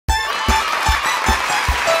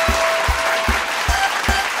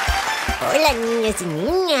Hola niños y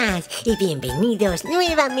niñas y bienvenidos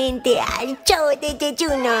nuevamente al show de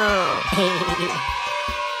Yejuno.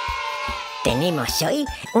 Tenemos hoy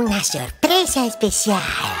una sorpresa especial.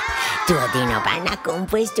 DUODENO ha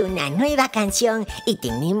compuesto una nueva canción y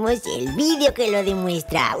tenemos el vídeo que lo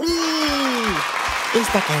demuestra. ¡Uy!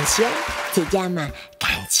 Esta canción se llama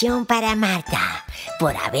Canción para Marta,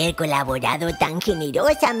 por haber colaborado tan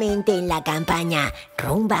generosamente en la campaña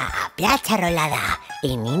Rumba a Piazzarolada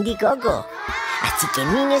en Indiegogo. Así que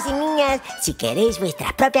niños y niñas, si queréis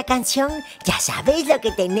vuestra propia canción, ya sabéis lo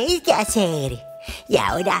que tenéis que hacer. Y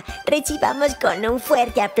ahora recibamos con un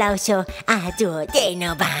fuerte aplauso a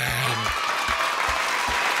DUODENO.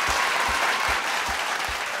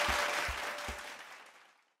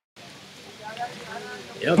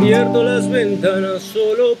 He abierto las ventanas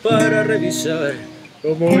solo para revisar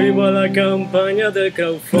cómo iba la campaña del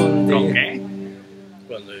crowdfunding. ¿Con qué?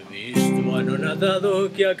 Cuando he visto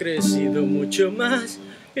anonadado que ha crecido mucho más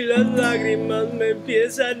y las lágrimas me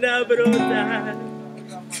empiezan a brotar.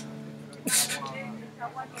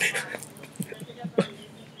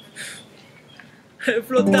 He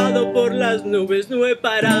flotado por las nubes, no he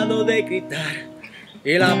parado de gritar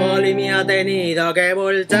y la poli me ha tenido que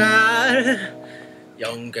multar. Y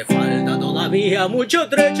aunque falta todavía mucho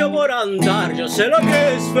trecho por andar, yo sé lo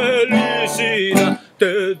que es felicidad.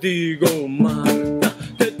 Te digo Marta,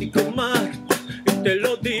 y te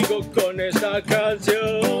lo digo con esta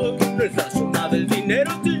canción. No es la suma del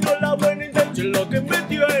dinero, sino la buena intención lo que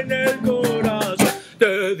metió en el corazón.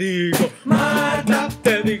 Te digo Marta,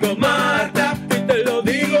 y te lo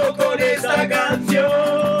digo con esta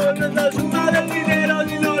canción. No es la suma del dinero,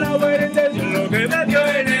 sino la buena intención lo que metió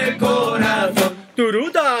en el corazón.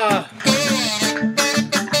 ¡Turuta!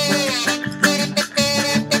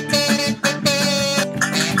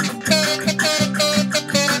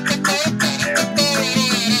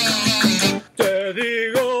 Te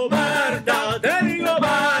digo Marta,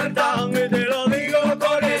 y te lo digo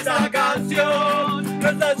con esa canción. No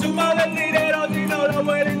es la suma del dinero, sino la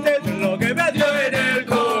buena intención lo que me dio en el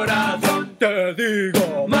corazón. Te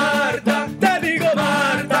digo Marta, y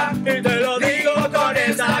te lo digo con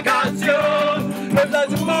esa canción. No es la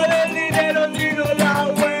suma del dinero, sino la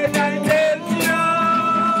buena intención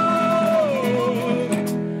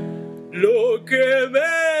lo que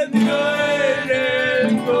me dio en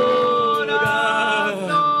el corazón.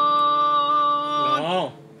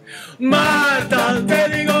 No. Marta, te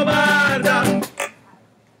digo Marta.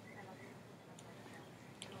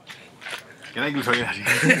 Queda incluso bien así. No,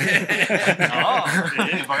 sí,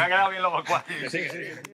 porque ha quedado bien los cuatro. Sí.